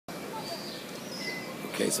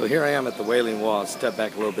Okay, so here I am at the Wailing Wall. Step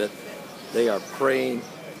back a little bit. They are praying.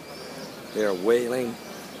 They are wailing.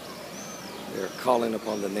 They are calling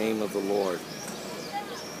upon the name of the Lord.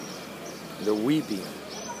 They're weeping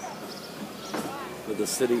for the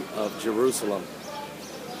city of Jerusalem.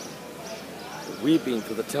 They're weeping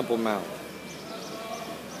for the Temple Mount.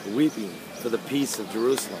 They're weeping for the peace of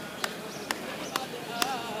Jerusalem.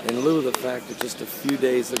 In lieu of the fact that just a few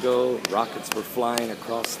days ago, rockets were flying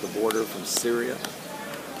across the border from Syria.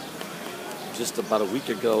 Just about a week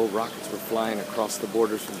ago, rockets were flying across the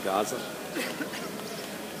borders from Gaza.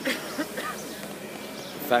 The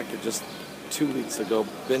fact that just 2 weeks ago,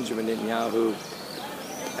 Benjamin Netanyahu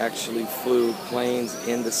actually flew planes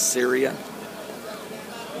into Syria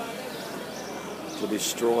to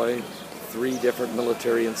destroy 3 different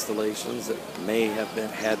military installations that may have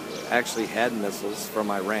actually had missiles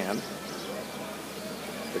from Iran.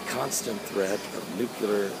 The constant threat of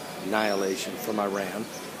nuclear annihilation from Iran.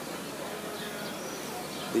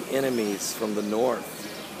 The enemies from the north,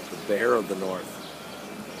 the bear of the north,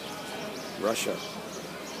 Russia,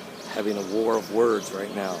 having a war of words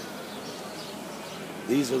right now.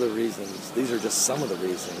 These are the reasons, these are just some of the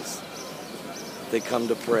reasons they come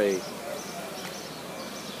to pray at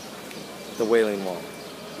the Wailing Wall.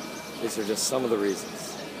 These are just some of the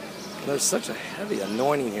reasons. And there's such a heavy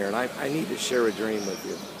anointing here, and I need to share a dream with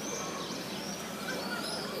you.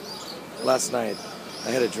 Last night,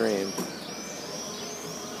 I had a dream.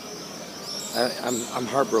 I'm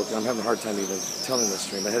heartbroken. I'm having a hard time even telling this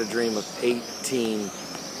dream. I had a dream of 18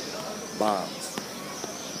 bombs.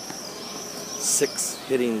 6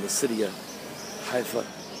 hitting the city of Haifa,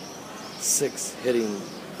 6 hitting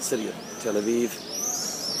the city of Tel Aviv,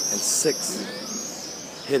 and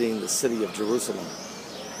 6 hitting the city of Jerusalem.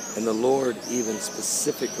 And the Lord even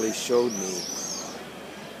specifically showed me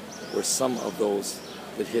where some of those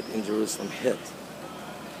that hit in Jerusalem hit.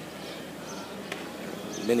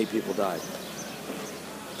 Many people died.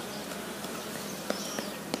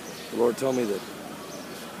 The Lord told me that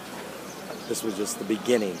this was just the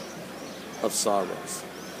beginning of sorrows.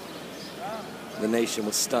 The nation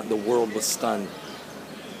was stunned, the world was stunned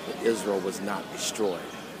that Israel was not destroyed.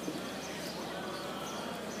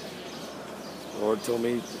 The Lord told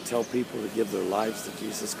me to tell people to give their lives to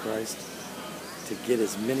Jesus Christ, to get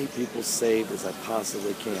as many people saved as I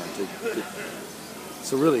possibly can.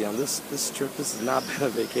 So really, on this trip, this has not been a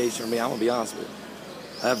vacation for me. I'm going to be honest with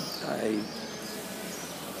you.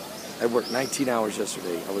 I worked 19 hours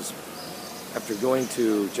yesterday. After going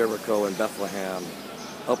to Jericho and Bethlehem,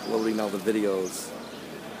 uploading all the videos,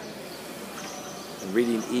 and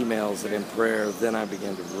reading emails and in prayer, then I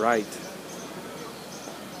began to write.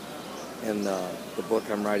 In the book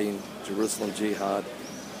I'm writing, Jerusalem Jihad,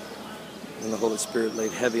 and the Holy Spirit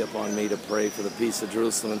laid heavy upon me to pray for the peace of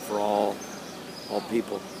Jerusalem and for all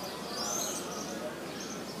people.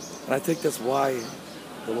 And I think that's why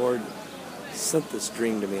the Lord sent this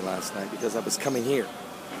dream to me last night, because I was coming here.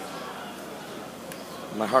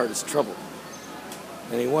 My heart is troubled.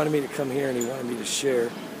 And He wanted me to come here, and He wanted me to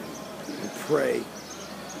share and pray.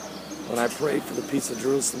 When I prayed for the peace of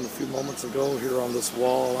Jerusalem a few moments ago here on this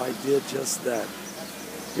wall, I did just that.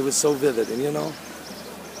 It was so vivid. And you know,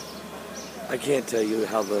 I can't tell you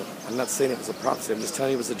I'm not saying it was a prophecy, I'm just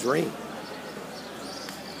telling you it was a dream.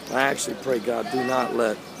 I actually pray, God, do not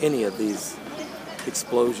let any of these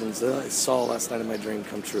explosions that I saw last night in my dream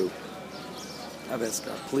come true. I've asked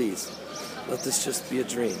God, please, let this just be a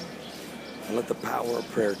dream. And let the power of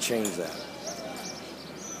prayer change that.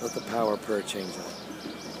 Let the power of prayer change that.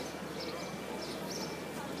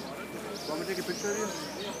 Want me to take a picture of you?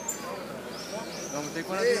 Want me to take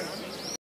one of you?